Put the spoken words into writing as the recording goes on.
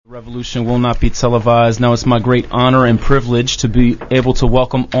Revolution will not be televised. Now it's my great honor and privilege to be able to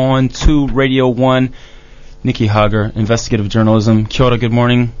welcome on to Radio 1 Nicky Hager, investigative journalism. Kia ora, good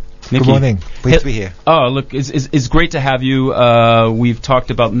morning, Nicky. Good morning. Pleased to be here. Oh, look, it's great to have you. We've talked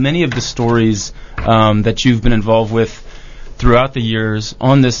about many of the stories that you've been involved with throughout the years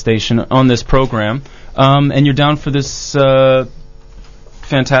on this station, on this program, and you're down for this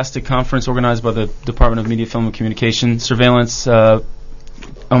fantastic conference organized by the Department of Media, Film, and Communication, Surveillance,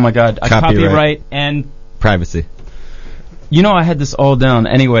 oh my God, copyright and privacy. You know, I had this all down.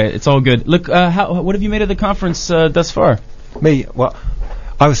 Anyway, it's all good. Look, what have you made of the conference thus far? Me? Well,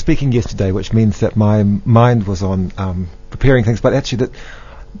 I was speaking yesterday, which means that my mind was on preparing things. But actually,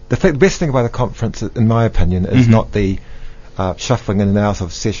 the best thing about a conference, in my opinion, is not the shuffling in and out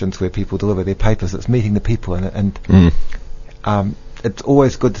of sessions where people deliver their papers. It's meeting the people, and it's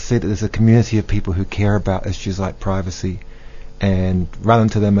always good to see that there's a community of people who care about issues like privacy, and run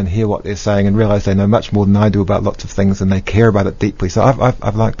into them and hear what they're saying and realise they know much more than I do about lots of things, and they care about it deeply. So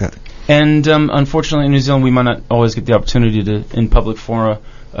I've liked that. And unfortunately, in New Zealand, we might not always get the opportunity to, in public fora,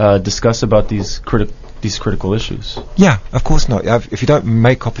 discuss about these critical issues. Yeah, of course not. If you don't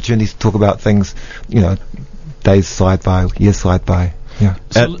make opportunities to talk about things, days slide by, years slide by. Yeah.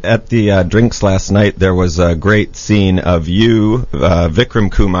 At the drinks last night, there was a great scene of you,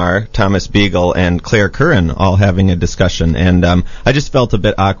 Vikram Kumar, Thomas Beagle, and Claire Curran all having a discussion. And I just felt a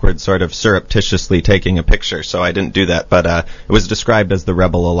bit awkward, sort of surreptitiously taking a picture, so I didn't do that. But it was described as the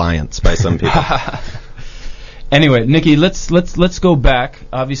Rebel Alliance by some people. Anyway, Nicky, let's go back.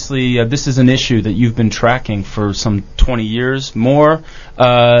 Obviously, this is an issue that you've been tracking for some 20 years more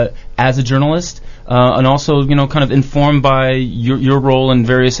as a journalist. And also, kind of informed by your role in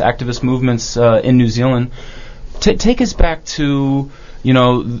various activist movements in New Zealand. Take us back to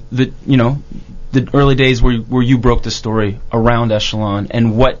the early days where you broke the story around Echelon,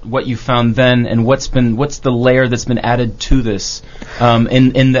 and what you found then, and what's the layer that's been added to this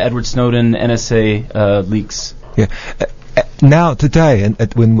in the Edward Snowden NSA leaks. Yeah. Now, today,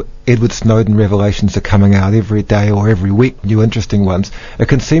 when Edward Snowden revelations are coming out every day or every week, new interesting ones, it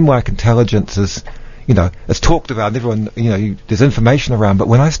can seem like intelligence is, it's talked about, and everyone, there's information around. But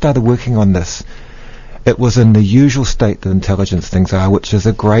when I started working on this, it was in the usual state that intelligence things are, which is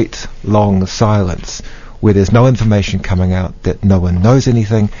a great long silence, where there's no information coming out, that no one knows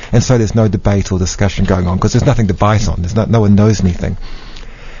anything, and so there's no debate or discussion going on, because there's nothing to bite on. There's no one knows anything.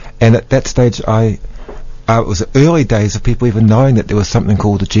 And at that stage, it was the early days of people even knowing that there was something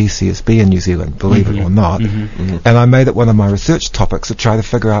called the GCSB in New Zealand, believe it or not. And I made it one of my research topics to try to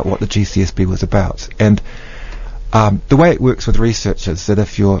figure out what the GCSB was about. And the way it works with research is that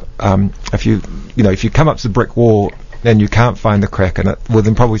if you come up to the brick wall and you can't find the crack in it, well,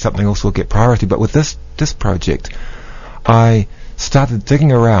 then probably something else will get priority. But with this project, I started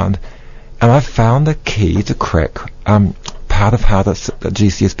digging around, and I found the key to crack part of how the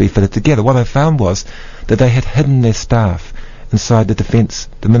GCSB fitted together. What I found was that they had hidden their staff inside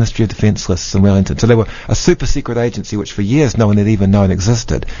the Ministry of Defence lists in Wellington. So they were a super secret agency which for years no one had even known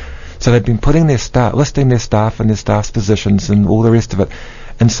existed. So they'd been putting listing their staff and their staff's positions and all the rest of it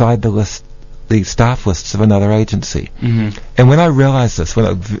inside the staff lists of another agency. And when I realised this,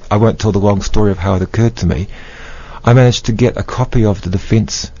 I won't tell the long story of how it occurred to me, I managed to get a copy of the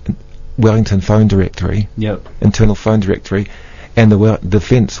Defence Wellington phone directory, internal phone directory, and the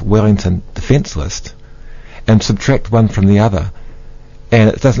Defence Wellington defence list, and subtract one from the other. And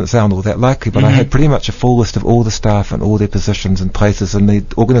it doesn't sound all that likely, but I had pretty much a full list of all the staff and all their positions and places in the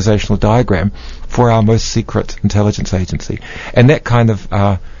organisational diagram for our most secret intelligence agency. And that kind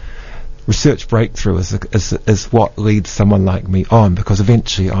of research breakthrough is what leads someone like me on, because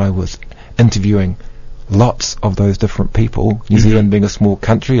eventually I was interviewing lots of those different people. New Zealand being a small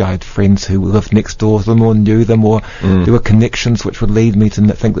country, I had friends who lived next door to them or knew them, or there were connections which would lead me to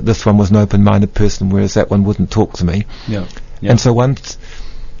think that this one was an open-minded person, whereas that one wouldn't talk to me. And so once,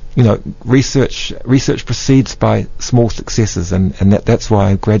 research proceeds by small successes, and that's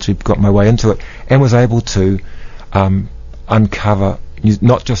why I gradually got my way into it, and was able to uncover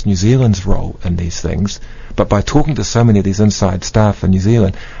not just New Zealand's role in these things, but by talking to so many of these inside staff in New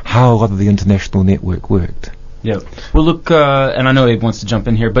Zealand, how a lot of the international network worked. Yeah. Well, look, and I know Abe wants to jump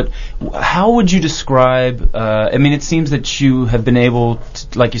in here, but how would you describe, it seems that you have been able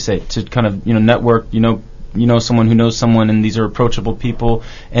to, like you say, to kind of, network, someone who knows someone, and these are approachable people,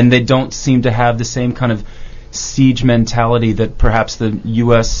 and they don't seem to have the same kind of siege mentality that perhaps the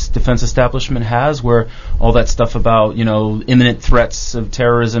U.S. defense establishment has, where all that stuff about, imminent threats of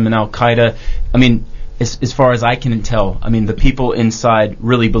terrorism and Al-Qaeda, as far as I can tell, I mean, the people inside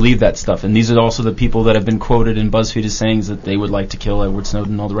really believe that stuff. And these are also the people that have been quoted in BuzzFeed as saying that they would like to kill Edward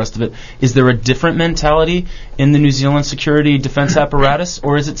Snowden and all the rest of it. Is there a different mentality in the New Zealand security defense apparatus,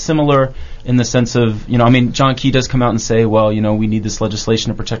 or is it similar in the sense of, I mean, John Key does come out and say, well, we need this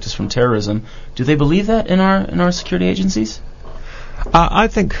legislation to protect us from terrorism. Do they believe that in our security agencies? I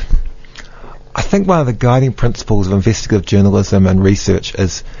think one of the guiding principles of investigative journalism and research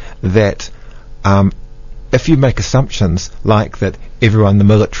is that if you make assumptions like that everyone in the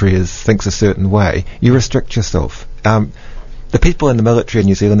military thinks a certain way, you restrict yourself. The people in the military in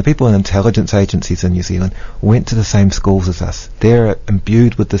New Zealand, the people in intelligence agencies in New Zealand, went to the same schools as us. They're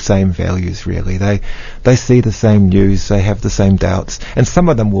imbued with the same values, really. They see the same news, they have the same doubts, and some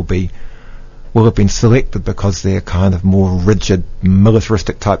of them will have been selected because they're kind of more rigid,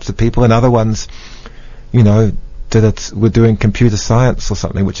 militaristic types of people, and other ones, were doing computer science or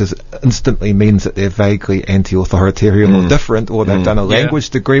something, which instantly means that they're vaguely anti-authoritarian or different, or they've done a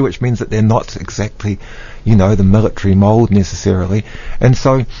language degree, which means that they're not exactly, the military mold necessarily. And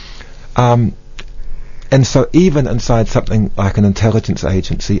so even inside something like an intelligence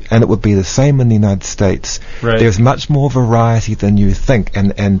agency, and it would be the same in the United States, right, there's much more variety than you think,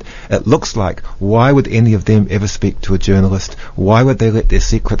 and it looks like, why would any of them ever speak to a journalist? Why would they let their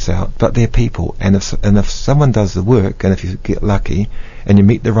secrets out? But they're people, and if someone does the work, and if you get lucky, and you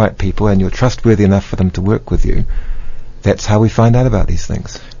meet the right people, and you're trustworthy enough for them to work with you, that's how we find out about these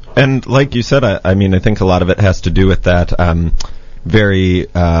things. And like you said, I mean, I think a lot of it has to do with that very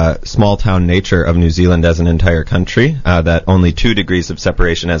small town nature of New Zealand as an entire country, that only 2 degrees of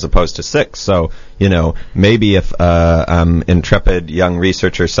separation as opposed to 6. So, maybe if intrepid young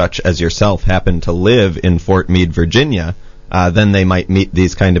researchers such as yourself happen to live in Fort Meade, Virginia, then they might meet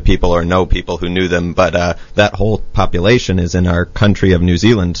these kind of people or know people who knew them. But that whole population is in our country of New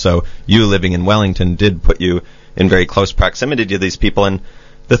Zealand. So you living in Wellington did put you in very close proximity to these people. And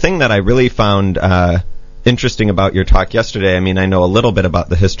the thing that I really found interesting about your talk yesterday, I mean, I know a little bit about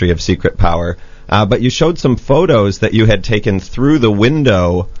the history of secret power, but you showed some photos that you had taken through the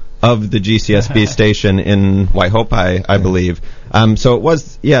window of the GCSB station in Waihopai, I believe. So it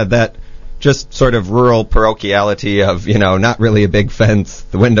was, that just sort of rural parochiality of, not really a big fence.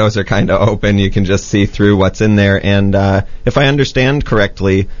 The windows are kind of open. You can just see through what's in there. And if I understand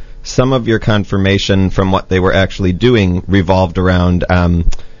correctly, some of your confirmation from what they were actually doing revolved around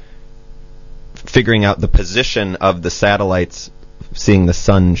figuring out the position of the satellites, seeing the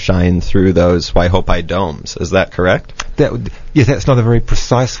sun shine through those Waihopai domes. Is that correct? That's not a very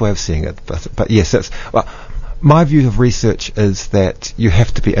precise way of seeing it, but yes, my view of research is that you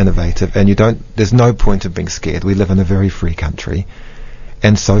have to be innovative, and there's no point of being scared. We live in a very free country,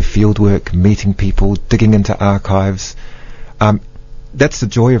 and so fieldwork, meeting people, digging into archives, that's the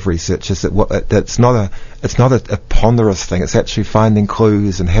joy of research, is that it's not a ponderous thing. It's actually finding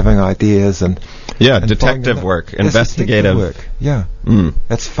clues and having ideas and detective work, investigative work. Yeah,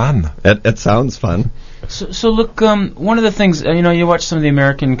 that's fun. It sounds fun. So look, one of the things, you watch some of the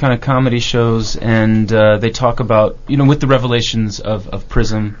American kind of comedy shows, and they talk about, with the revelations of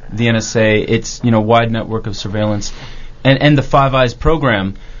PRISM, the NSA, its wide network of surveillance, and the Five Eyes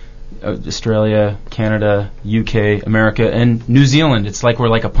program. Australia, Canada, UK, America, and New Zealand. It's like we're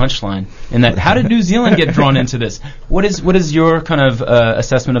like a punchline in that. How did New Zealand get drawn into this? What is your kind of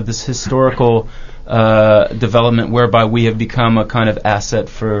assessment of this historical development whereby we have become a kind of asset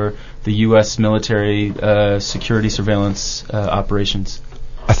for the U.S. military security surveillance operations?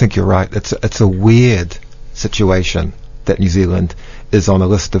 I think you're right. It's a weird situation that New Zealand is on a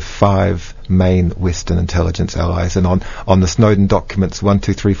list of 5 main Western intelligence allies, and on the Snowden documents 1,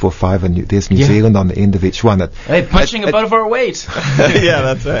 2, 3, 4, 5, and there's New Zealand on the end of each one. Punching above our weight. Yeah,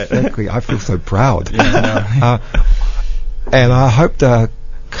 that's right. Exactly. I feel so proud. And I hope the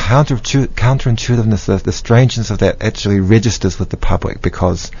counterintuitiveness, the strangeness of that actually registers with the public,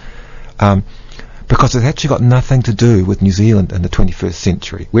 because it's actually got nothing to do with New Zealand in the 21st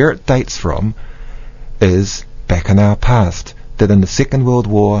century. Where it dates from is back in our past, that in the Second World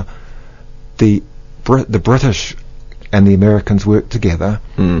War, the British and the Americans worked together,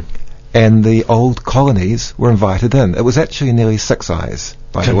 and the old colonies were invited in. It was actually nearly 6 eyes,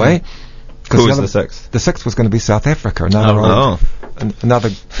 by the way. Who was the 6th? The 6th was going to be South Africa, another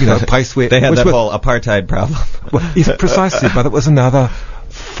place where they had that whole apartheid problem. Well, yes, precisely, but it was another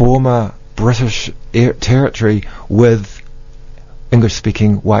former British territory with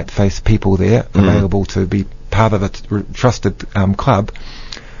English-speaking white-faced people there, available to be part of a trusted club.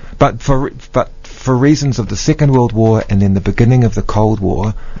 But for reasons of the Second World War and then the beginning of the Cold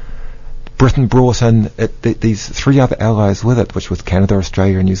War, Britain brought in these 3 other allies with it, which was Canada,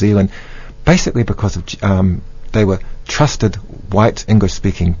 Australia, and New Zealand, basically because of they were trusted white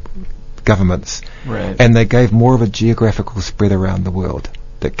English-speaking governments, Right. and they gave more of a geographical spread around the world.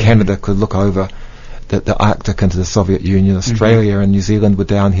 That Canada could look over the Arctic into the Soviet Union, Australia and New Zealand were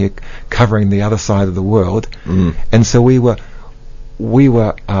down here covering the other side of the world, and so we were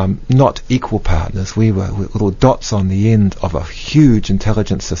not equal partners. We were little dots on the end of a huge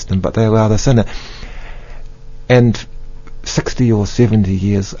intelligence system, but they allowed us in it. And 60 or 70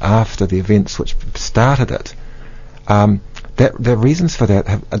 years after the events which started it, the reasons for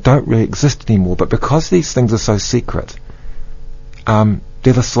that don't really exist anymore. But because these things are so secret,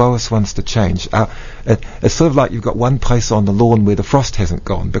 they're the slowest ones to change. It's sort of like you've got one place on the lawn where the frost hasn't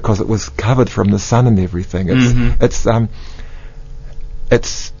gone because it was covered from the sun and everything.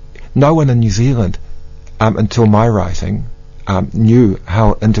 It's no one in New Zealand until my writing knew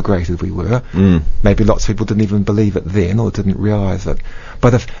how integrated we were. Maybe lots of people didn't even believe it then or didn't realise it.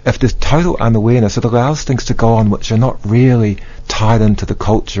 But if there's total unawareness, it allows things to go on which are not really tied into the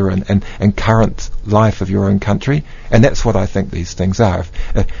culture and current life of your own country. And that's what I think these things are.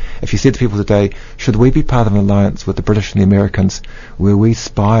 If you said to people today, should we be part of an alliance with the British and the Americans where we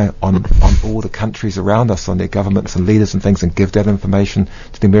spy on all the countries around us, on their governments and leaders and things, and give that information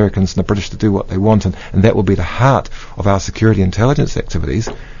to the Americans and the British to do what they want, and that will be the heart of our security intelligence activities,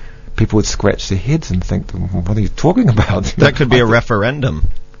 people would scratch their heads and think, what are you talking about? That could be a referendum.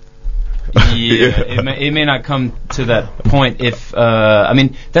 It may not come to that point if I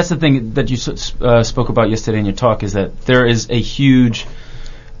mean, that's the thing that you spoke about yesterday in your talk, is that there is a huge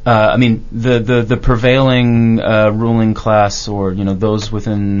I mean, the prevailing ruling class, or those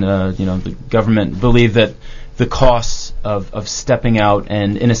within the government, believe that the costs of stepping out,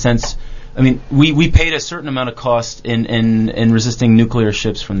 and in a sense, I mean, we paid a certain amount of cost in resisting nuclear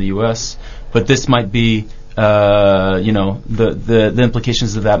ships from the U.S., but this might be the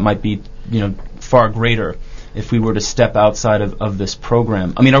implications of that might be far greater if we were to step outside of this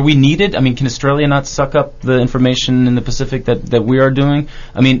program. I mean, are we needed? I mean, can Australia not suck up the information in the Pacific that we are doing?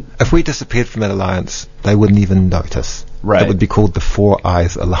 I mean, if we disappeared from that alliance, they wouldn't even notice. Right. It would be called the Four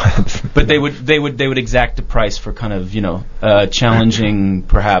Eyes Alliance. But they would exact a price for kind of challenging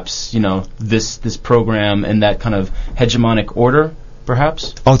perhaps this program and that kind of hegemonic order,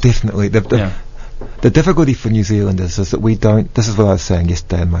 perhaps. Oh, definitely. The difficulty for New Zealanders is that we don't. This is what I was saying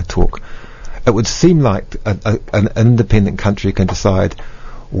yesterday in my talk. It would seem like an independent country can decide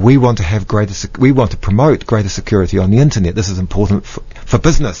we want to have we want to promote greater security on the internet. This is important for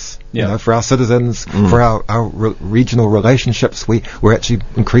business, for our citizens, for our regional relationships. We're actually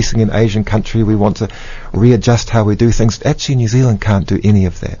increasing an Asian country. We want to readjust how we do things. Actually, New Zealand can't do any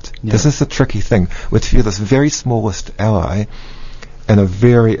of that. Yeah. This is the tricky thing. We're this very smallest ally in a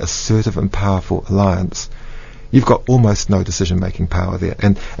very assertive and powerful alliance. You've got almost no decision-making power there.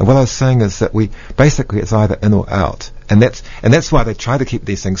 And what I was saying is that it's either in or out. And that's why they try to keep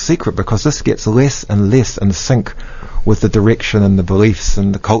these things secret, because this gets less and less in sync with the direction and the beliefs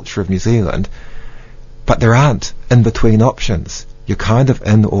and the culture of New Zealand. But there aren't in-between options. You're kind of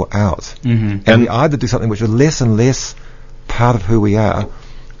in or out. Mm-hmm. And we either do something which is less and less part of who we are,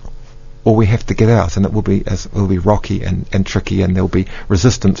 or we have to get out, and it will be rocky and tricky, and there'll be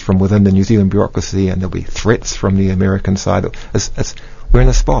resistance from within the New Zealand bureaucracy, and there'll be threats from the American side. We're in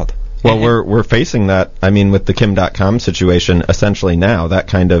a spot. Well, we're facing that. I mean, with the Kim.com situation, essentially now that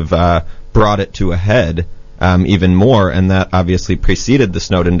kind of brought it to a head even more, and that obviously preceded the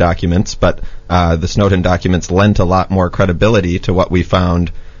Snowden documents. But the Snowden documents lent a lot more credibility to what we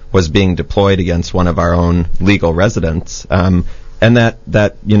found was being deployed against one of our own legal residents. And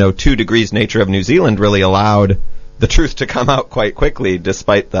that 2 degrees nature of New Zealand really allowed the truth to come out quite quickly,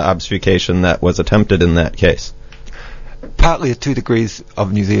 despite the obfuscation that was attempted in that case. Partly a 2 degrees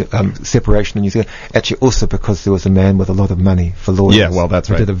of New Zealand separation in New Zealand, actually also because there was a man with a lot of money for lawyers. Yeah, well, that's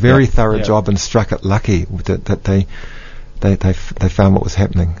right. Who did a very thorough job and struck it lucky that they found what was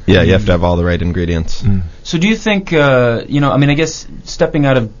happening. Yeah, you have to have all the right ingredients. So do you think, I guess stepping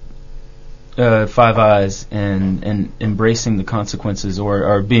out of Five Eyes and embracing the consequences,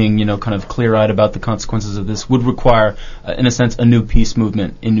 or being kind of clear-eyed about the consequences of this, would require in a sense a new peace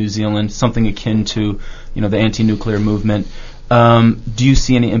movement in New Zealand, something akin to the anti-nuclear movement. Do you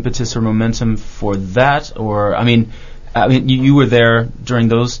see any impetus or momentum for that? Or you were there during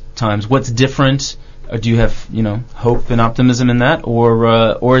those times. What's different? Or do you have hope and optimism in that,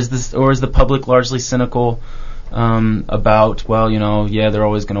 or is the public largely cynical about, they're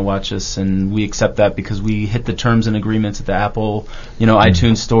always going to watch us, and we accept that because we hit the terms and agreements at the Apple,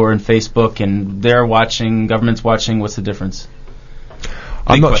 iTunes store and Facebook, and they're watching, government's watching. What's the difference?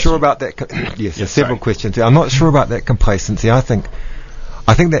 I'm not sure about that. Yes, several questions. I'm not sure about that complacency. I think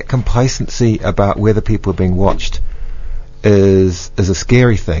I think that complacency about whether people are being watched is a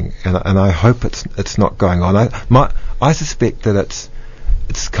scary thing, and I hope it's not going on. I suspect that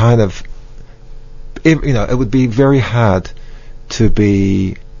it's kind of, it would be very hard to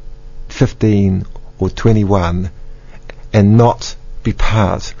be 15 or 21 and not be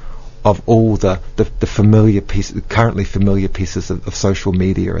part of all the familiar pieces, currently familiar pieces of social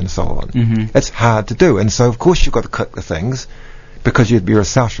media and so on. Mm-hmm. It's hard to do, and so of course you've got to click the things, because you'd be a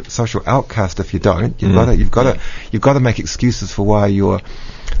social outcast if you don't. You've got to make excuses for why you're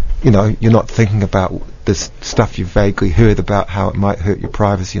not thinking about this stuff you've vaguely heard about, how it might hurt your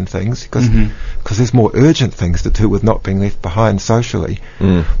privacy and things, because there's more urgent things to do with not being left behind socially.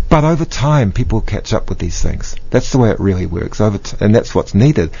 But over time, people catch up with these things. That's the way it really works. And that's what's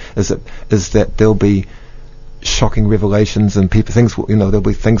needed, is that there'll be shocking revelations, and there'll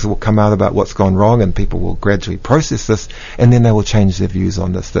be things that will come out about what's gone wrong, and people will gradually process this, and then they will change their views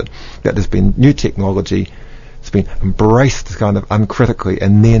on this. That there's been new technology, it's been embraced kind of uncritically,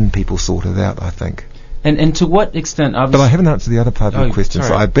 and then people sort it out, I think. And to what extent? But I haven't answered the other part of your question,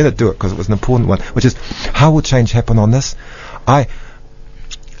 so I better do it because it was an important one, which is, how will change happen on this? The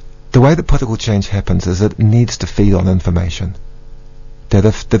way that political change happens is it needs to feed on information. That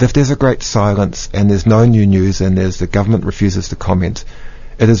if there's a great silence and there's no new news and the government refuses to comment,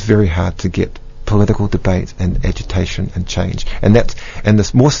 it is very hard to get political debate and agitation and change. And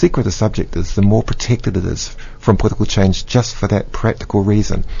the more secret a subject is, the more protected it is from political change, just for that practical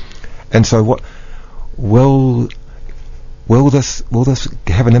reason. And so what will this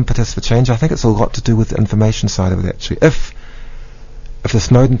have an impetus for change? I think it's a lot to do with the information side of it, actually. If the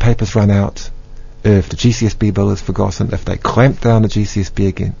Snowden papers run out, if the GCSB bill is forgotten, if they clamp down the GCSB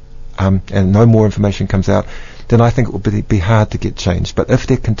again, and no more information comes out, then I think it will be hard to get change. But if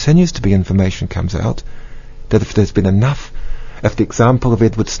there continues to be information comes out, that if there's been enough, if the example of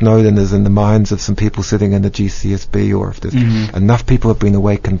Edward Snowden is in the minds of some people sitting in the GCSB, or if there's enough people have been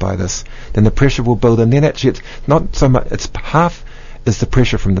awakened by this, then the pressure will build. And then actually it's not so much, it's half is the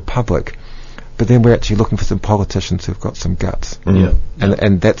pressure from the public, but then we're actually looking for some politicians who've got some guts. Yeah.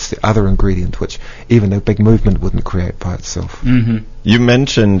 And that's the other ingredient, which even a big movement wouldn't create by itself. You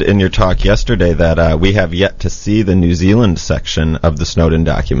mentioned in your talk yesterday that we have yet to see the New Zealand section of the Snowden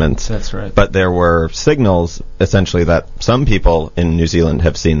documents. That's right. But there were signals, essentially, that some people in New Zealand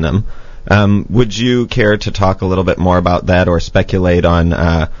have seen them. Would you care to talk a little bit more about that, or speculate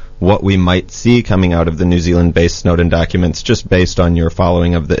on what we might see coming out of the New Zealand-based Snowden documents, just based on your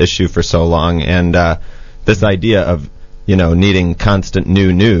following of the issue for so long, and this idea of needing constant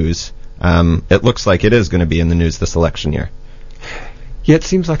new news? It looks like it is going to be in the news this election year. Yeah, it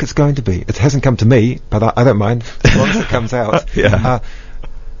seems like it's going to be. It hasn't come to me, but I don't mind as long as it comes out. Yeah.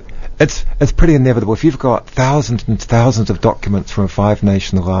 It's pretty inevitable. If you've got thousands and thousands of documents from a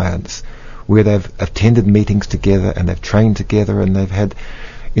five-nation alliance where they've attended meetings together and they've trained together and they've had,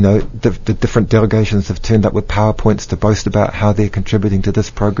 the different delegations have turned up with PowerPoints to boast about how they're contributing to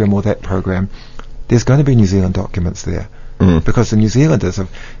this program or that program, there's going to be New Zealand documents there. Because the New Zealanders,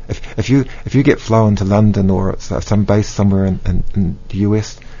 if you get flown to London or some base somewhere in the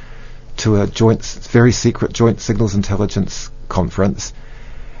US to a very secret joint signals intelligence conference,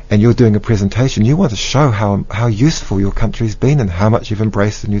 and you're doing a presentation, you want to show how useful your country's been and how much you've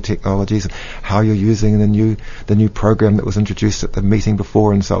embraced the new technologies and how you're using the new program that was introduced at the meeting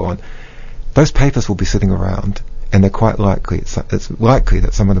before and so on. Those papers will be sitting around, and they're quite likely, it's likely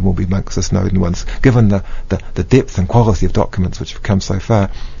that some of them will be amongst the Snowden ones, given the depth and quality of documents which have come so far.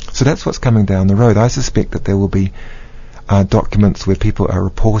 So that's what's coming down the road. I suspect that there will be documents where people are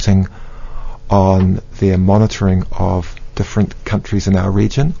reporting on their monitoring of different countries in our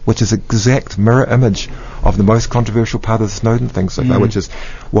region, which is exact mirror image of the most controversial part of the Snowden thing so far, which is,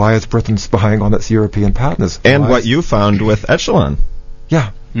 why is Britain spying on its European partners? And what you found with Echelon.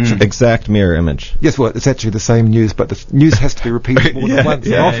 Yeah. Exact mirror image. Yes, well, it's actually the same news, but the news has to be repeated more than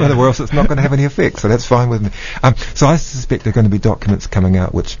once often, or else it's not going to have any effect, so that's fine with me. So I suspect there are going to be documents coming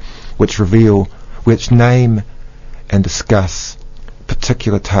out which name and discuss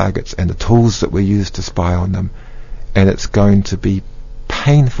particular targets and the tools that were used to spy on them, and it's going to be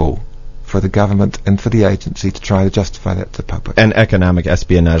painful for the government and for the agency to try to justify that to the public. And economic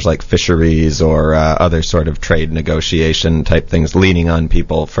espionage like fisheries or other sort of trade negotiation type things, leaning on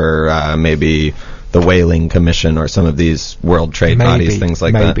people for maybe the Whaling Commission or some of these world trade bodies, things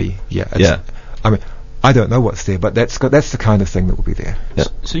like that. Maybe, yeah. I mean, I don't know what's there, but that's the kind of thing that will be there. Yeah.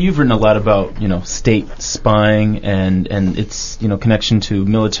 So you've written a lot about state spying and its connection to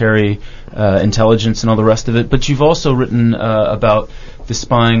military intelligence and all the rest of it. But you've also written about the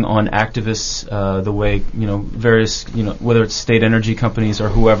spying on activists, the way various whether it's state energy companies or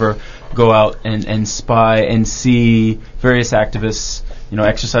whoever go out and spy and see various activists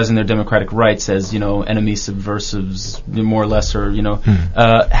exercising their democratic rights as enemy subversives, more or less, or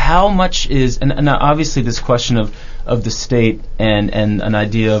how much is and obviously this question of the state and an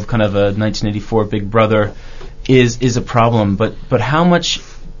idea of kind of a 1984 Big Brother is a problem, but how much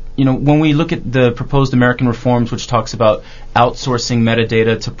when we look at the proposed American reforms, which talks about outsourcing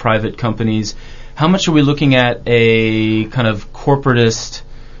metadata to private companies, how much are we looking at a kind of corporatist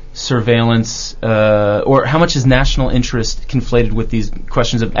surveillance, or how much is national interest conflated with these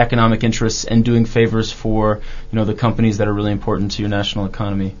questions of economic interests and doing favors for the companies that are really important to your national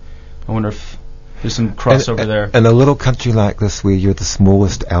economy? I wonder if there's some crossover there. In a little country like this, where you're the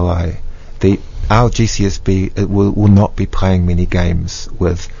smallest ally, our GCSB will not be playing many games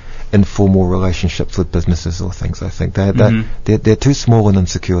with informal relationships with businesses or things. I think they're too small and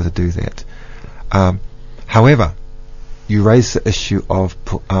insecure to do that. However, you raise the issue of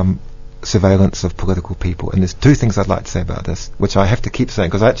surveillance of political people, and there's two things I'd like to say about this, which I have to keep saying,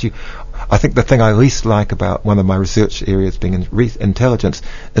 because I think the thing I least like about one of my research areas being intelligence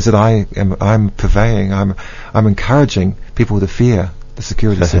is that I'm encouraging people to fear the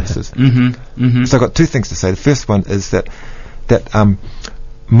security services. So I've got two things to say. The first one is that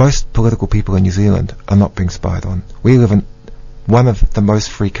most political people in New Zealand are not being spied on. We live in one of the most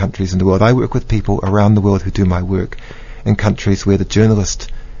free countries in the world. I work with people around the world who do my work in countries where the journalist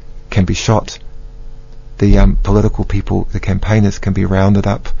can be shot, the political people, the campaigners can be rounded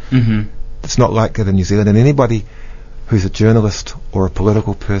up. It's not like that in New Zealand, and anybody who's a journalist or a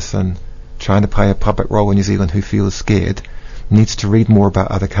political person trying to play a public role in New Zealand who feels scared needs to read more about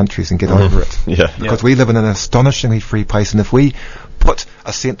other countries and get over it. Because we live in an astonishingly free place, and if we put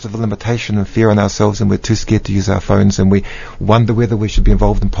a sense of limitation and fear on ourselves and we're too scared to use our phones and we wonder whether we should be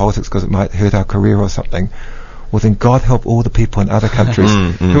involved in politics because it might hurt our career or something, well then God help all the people in other countries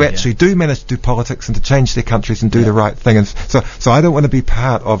who actually do manage to do politics and to change their countries and do the right thing. And so I don't want to be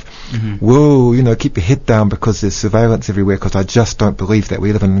part of keep your head down because there's surveillance everywhere, because I just don't believe that.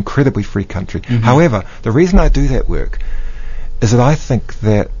 We live in an incredibly free country. However, the reason I do that work is that I think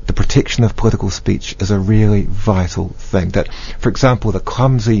that the protection of political speech is a really vital thing. That, for example, the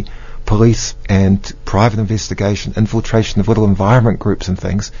clumsy police and private investigation, infiltration of little environment groups and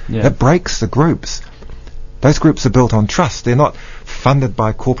things, that breaks the groups. Those groups are built on trust. They're not funded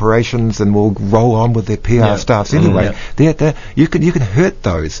by corporations and will roll on with their PR staffs anyway. You can hurt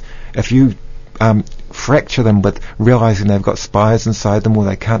those if you fracture them with realizing they've got spies inside them or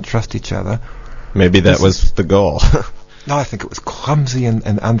they can't trust each other. Maybe that was the goal. No, I think it was clumsy and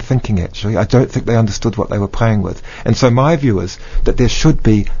unthinking, actually. I don't think they understood what they were playing with. And so my view is that there should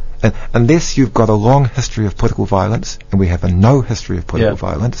be, unless you've got a long history of political violence, and we have no history of political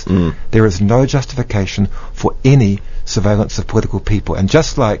violence, there is no justification for any surveillance of political people. And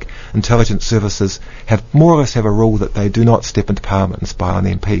just like intelligence services more or less have a rule that they do not step into Parliament and spy on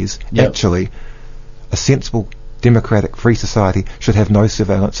MPs, actually, a sensible democratic free society should have no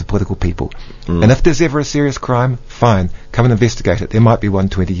surveillance of political people. And if there's ever a serious crime, fine, come and investigate it. There might be one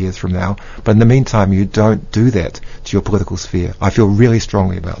 20 years from now, but in the meantime you don't do that to your political sphere. I feel really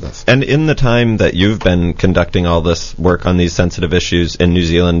strongly about this. And in the time that you've been conducting all this work on these sensitive issues in New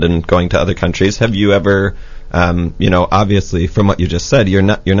Zealand and going to other countries, have you ever obviously from what you just said, you're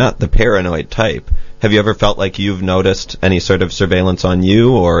not the paranoid type. Have you ever felt like you've noticed any sort of surveillance on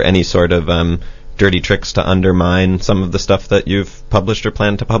you or any sort of dirty tricks to undermine some of the stuff that you've published or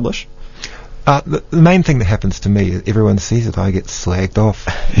plan to publish? The main thing that happens to me is everyone sees it. I get slagged off.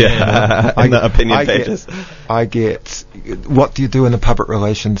 In the opinion pages. I get. What do you do in the public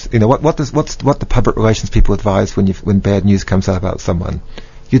relations? What the public relations people advise when bad news comes out about someone?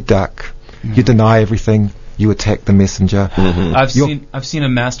 You duck. You deny everything. You attack the messenger. I've seen a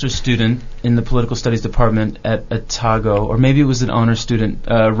master's student in the political studies department at Otago, or maybe it was an honor student,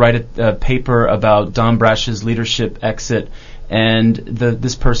 write a paper about Don Brash's leadership exit, and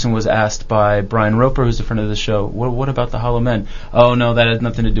this person was asked by Brian Roper, who's a friend of the show, what about the Hollow Men? Oh no, that has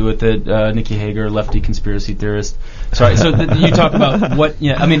nothing to do with it. Nikki Hager, lefty conspiracy theorist. Sorry. So you talk about what?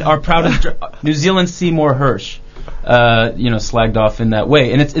 Yeah, I mean, our proudest New Zealand Seymour Hersh. Slagged off in that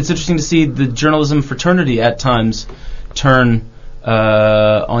way, and it's interesting to see the journalism fraternity at times turn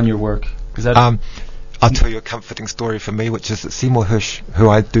on your work. I'll tell you a comforting story for me, which is that Seymour Hersh, who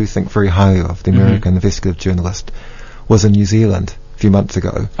I do think very highly of, the American investigative journalist, was in New Zealand a few months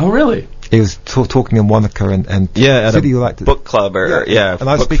ago. Oh, really? he was talking in Wanaka and at said a he liked book club or and I was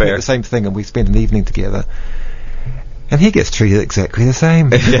book speaking fair. at the same thing, and we spent an evening together. And he gets treated exactly the same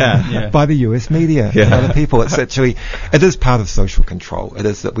by the US media and other people. It's actually, it is part of social control. It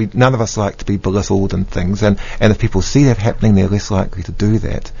is that none of us like to be belittled and things, and if people see that happening, they're less likely to do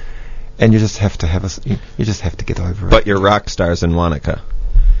that. And you just have to you just have to get over it. But you're rock stars in Wanaka.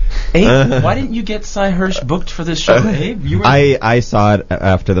 Abe, why didn't you get Cy Hirsch booked for this show, Abe? You were I saw it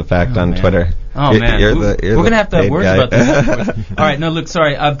after the fact on Twitter. Oh, man. We're going to have to have paid words guy. about this. All right, no, look,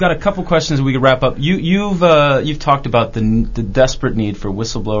 sorry. I've got a couple questions we could wrap up. You've talked about the desperate need for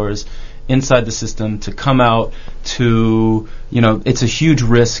whistleblowers inside the system to come out to, it's a huge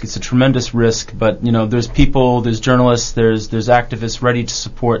risk. It's a tremendous risk, but, there's people, there's journalists, there's activists ready to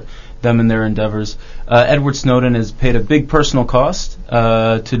support them in their endeavors. Edward Snowden has paid a big personal cost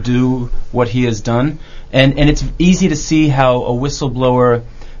to do what he has done, and it's easy to see how a whistleblower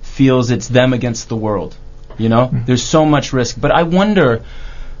feels it's them against the world. There's so much risk. But I wonder,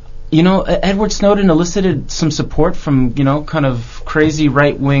 Edward Snowden elicited some support from, kind of crazy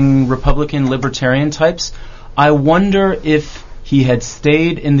right-wing Republican libertarian types. I wonder if he had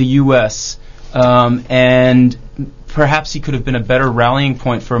stayed in the U.S. And perhaps he could have been a better rallying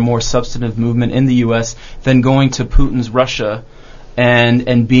point for a more substantive movement in the U.S. than going to Putin's Russia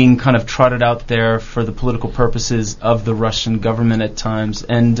and being kind of trotted out there for the political purposes of the Russian government at times.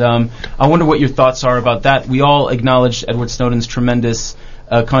 And I wonder what your thoughts are about that. We all acknowledge Edward Snowden's tremendous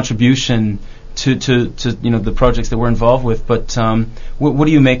contribution to the projects that we're involved with, but what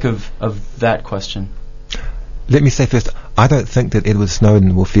do you make of that question? Let me say first, I don't think that Edward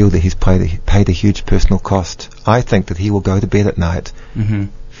Snowden will feel that he's paid a huge personal cost. I think that he will go to bed at night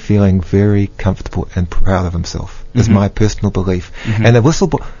feeling very comfortable and proud of himself. Is my personal belief. And the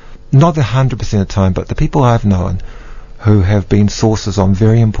whistleblower, not 100% of the time, but the people I've known who have been sources on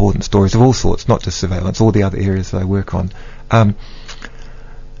very important stories of all sorts, not just surveillance, all the other areas that I work on,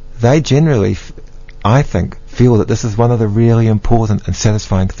 they generally, I think, feel that this is one of the really important and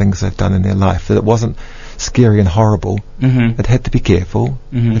satisfying things they've done in their life, that it wasn't scary and horrible. It had to be careful,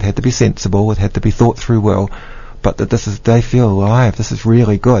 it had to be sensible, it had to be thought through well, but that they feel alive, this is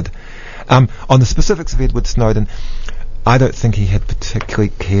really good. On the specifics of Edward Snowden, I don't think he had particularly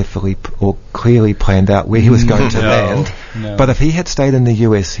carefully or clearly planned out where he was going to land. No. But if he had stayed in the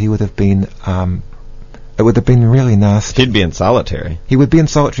US, he would have been, it would have been really nasty. He'd be in solitary. He would be in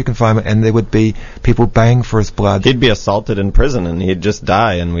solitary confinement, and there would be people baying for his blood. He'd be assaulted in prison, and he'd just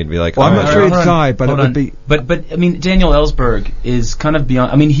die, and we'd be like, well, I'm not sure he'd die, but it would be... But I mean, Daniel Ellsberg is kind of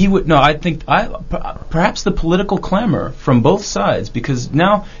beyond... I mean, he would... No, I think... perhaps the political clamor from both sides, because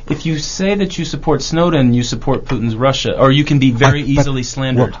now, if you say that you support Snowden, you support Putin's Russia, or you can be very easily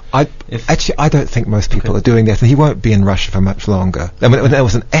slandered. Well, actually, I don't think most people are doing that, and he won't be in Russia for much longer. I mean, it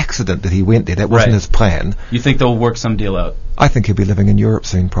was an accident that he went there. That wasn't his plan. You think they'll work some deal out? I think he'll be living in Europe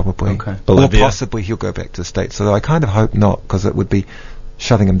soon, probably. Okay. Or possibly he'll go back to the States, although I kind of hope not, because it would be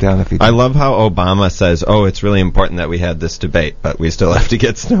shutting him down if he did. I love how Obama says, it's really important that we had this debate, but we still have to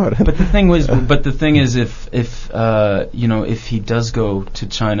get Snowden. But the thing is, if he does go to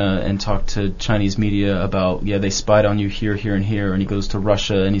China and talk to Chinese media about, they spied on you here, here, and here, and he goes to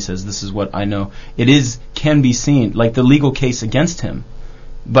Russia and he says, this is what I know, can be seen, like the legal case against him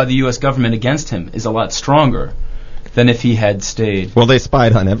by the U.S. government against him is a lot stronger than if he had stayed. Well, they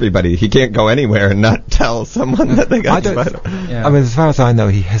spied on everybody. He can't go anywhere and not tell someone that they got spied on. Yeah. I mean, as far as I know,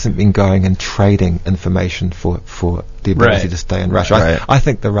 he hasn't been going and trading information for the ability to stay in Russia. Right. I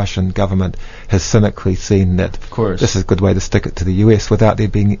think the Russian government has cynically seen that this is a good way to stick it to the US without there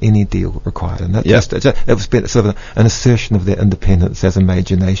being any deal required. And that it was sort of an assertion of their independence as a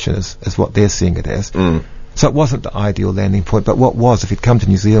major nation is what they're seeing it as. So it wasn't the ideal landing point, but what was, if he'd come to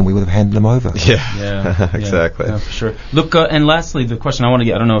New Zealand, we would have handed him over. Yeah, exactly. Yeah, for sure. Look, and lastly, the question I want to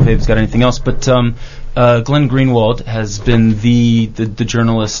get, I don't know if Abe's got anything else, but Glenn Greenwald has been the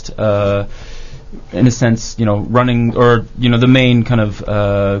journalist, in a sense, running, or, the main kind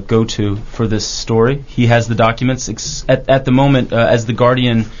of go-to for this story. He has the documents. At the moment, as The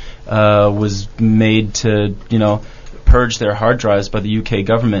Guardian was made to, purge their hard drives by the UK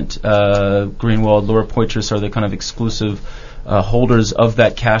government, Greenwald, Laura Poitras are the kind of exclusive holders of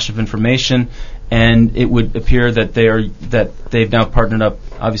that cache of information, and it would appear that they've now partnered up.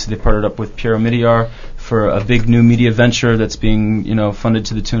 Obviously, they partnered up with Piero Midyar for a big new media venture that's being funded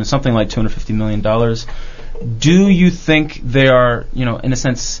to the tune of something like $250 million. Do you think they are, in a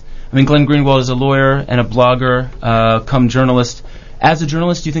sense? I mean, Glenn Greenwald is a lawyer and a blogger, come journalist. As a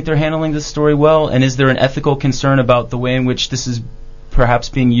journalist, do you think they're handling this story well? And is there an ethical concern about the way in which this is perhaps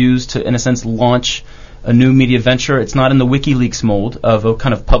being used to, in a sense, launch a a new media venture. It's not in the WikiLeaks mold of a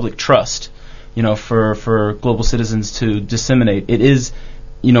kind of public trust, for global citizens to disseminate. It is,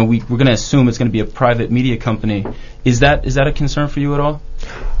 we're going to assume it's going to be a private media company. Is that a concern for you at all?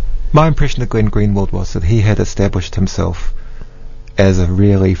 My impression of Glenn Greenwald was that he had established himself as a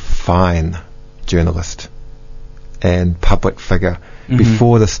really fine journalist and public figure.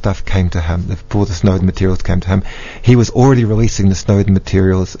 Before this stuff came to him, before the Snowden materials came to him, he was already releasing the Snowden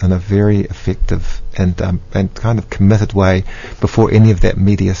materials in a very effective and kind of committed way before any of that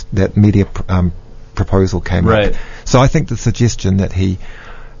media proposal came up. So I think the suggestion that he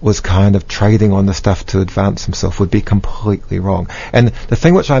was kind of trading on the stuff to advance himself would be completely wrong. And the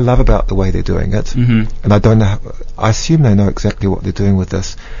thing which I love about the way they're doing it, and I don't know, I assume they know exactly what they're doing with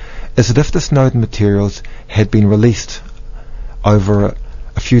this, is that if the Snowden materials had been released over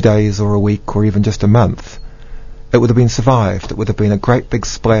a few days or a week or even just a month, it would have been survived. It would have been a great big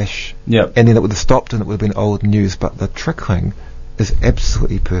splash, and then it would have stopped and it would have been old news. But the trickling is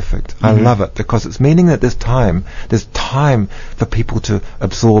absolutely perfect. I love it because it's meaning that there's time for people to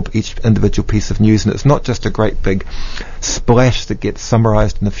absorb each individual piece of news, and it's not just a great big splash that gets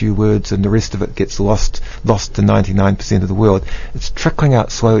summarized in a few words and the rest of it gets lost to 99% of the world. It's trickling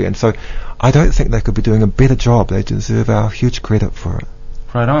out slowly, and so I don't think they could be doing a better job. They deserve our huge credit for it.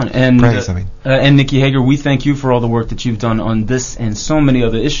 Right on. And praise, and Nikki Hager, we thank you for all the work that you've done on this and so many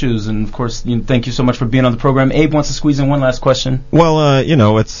other issues. And of course, thank you so much for being on the program. Abe wants to squeeze in one last question. Well,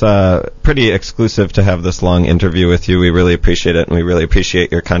 it's pretty exclusive to have this long interview with you. We really appreciate it, and we really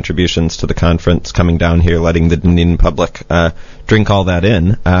appreciate your contributions to the conference, coming down here, letting the Dunedin public drink all that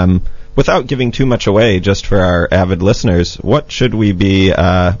in. Without giving too much away, just for our avid listeners, what subject should we be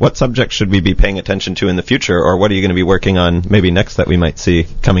paying attention to in the future, or what are you going to be working on maybe next that we might see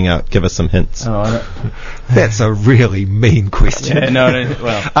coming out? Give us some hints. That's a really mean question.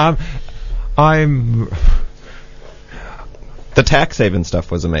 The tax haven stuff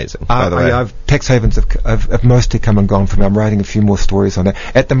was amazing, by the way. Tax havens have mostly come and gone for me. I'm writing a few more stories on it.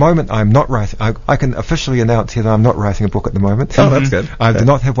 At the moment, I'm not writing. I can officially announce here that I'm not writing a book at the moment. Oh, that's good. I do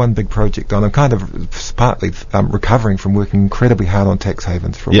not have one big project on. I'm kind of partly recovering from working incredibly hard on tax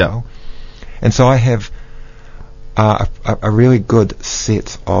havens for a while. And so I have a really good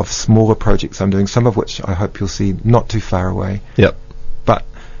set of smaller projects I'm doing, some of which I hope you'll see not too far away. Yep. But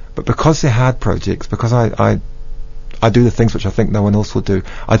because they're hard projects, because I do the things which I think no one else will do,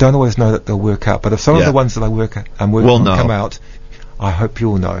 I don't always know that they'll work out. But if some of the ones that I'm working on come out, I hope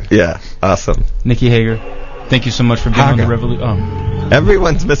you'll know. Yeah, awesome. Nikki Hager, thank you so much for being on the Revolution.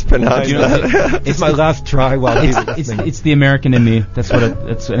 Everyone's mispronounced that. It's my last try. It's the American in me. That's what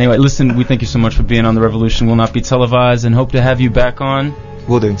it's. Anyway, listen, we thank you so much for being on the Revolution. Will not be televised, and hope to have you back on.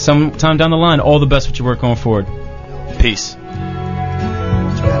 Will do. Sometime down the line. All the best with your work going forward. Peace.